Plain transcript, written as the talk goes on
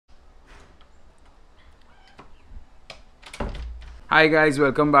Hi guys,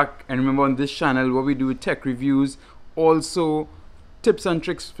 welcome back. And remember, on this channel what we do tech reviews, also tips and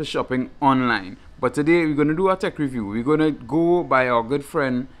tricks for shopping online. But today we're going to do a tech review. We're going to go by our good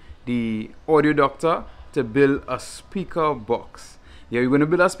friend the audio doctor to build a speaker box. Yeah, we're going to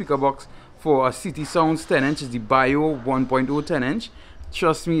build a speaker box for a City Sounds 10-inch. It's the Bio 1.0 10-inch.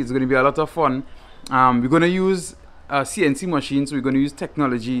 Trust me, it's going to be a lot of fun. We're going to use a CNC machine, so we're going to use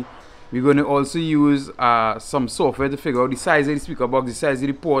technology. We're going to also use some software to figure out the size of the speaker box, the size of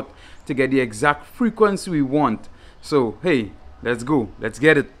the port, to get the exact frequency we want. So hey, let's go, let's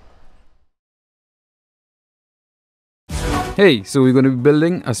get it. Hey, so we're going to be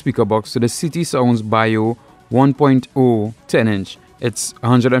building a speaker box to the City Sounds Bio 1.0 10-inch. It's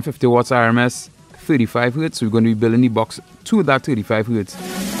 150 watts RMS, 35 Hz. So we're going to be building the box to that 35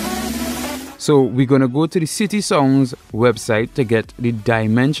 Hz. So we're going to go to the City Sounds website to get the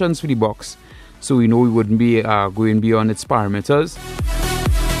dimensions for the box, so we know we wouldn't be going beyond its parameters.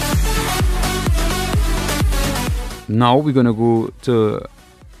 Now we're going to go to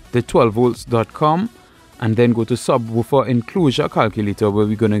the 12volts.com and then go to subwoofer enclosure calculator, where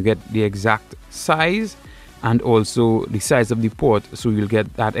we're going to get the exact size and also the size of the port, so we'll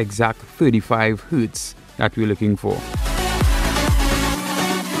get that exact 35 Hz that we're looking for.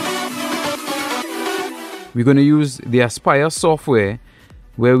 We're going to use the Aspire software,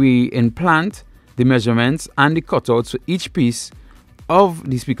 where we implant the measurements and the cutouts for each piece of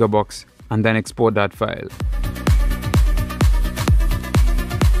the speaker box and then export that file.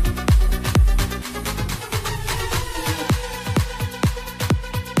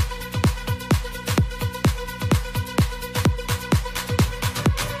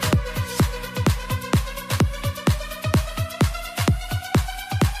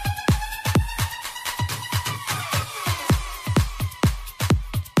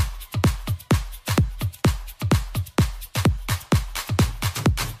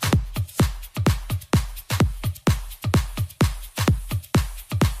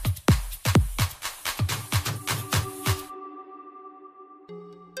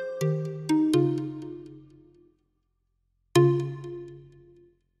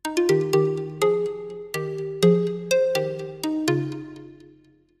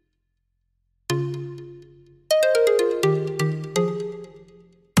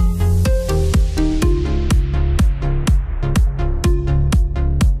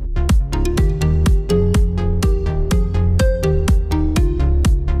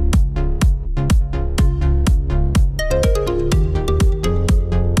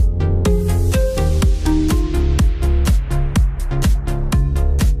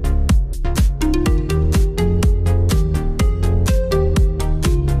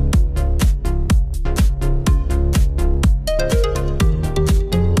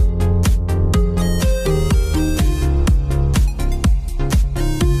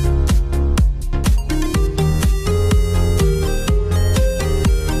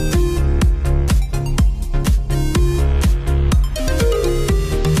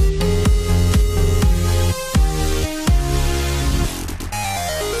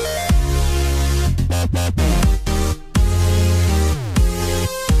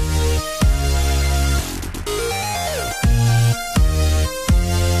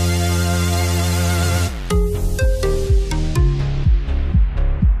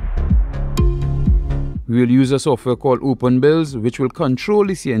 We will use a software called OpenBuilds, which will control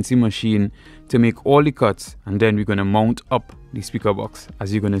the CNC machine to make all the cuts, and then we're going to mount up the speaker box,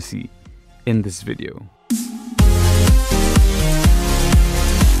 as you're going to see in this video.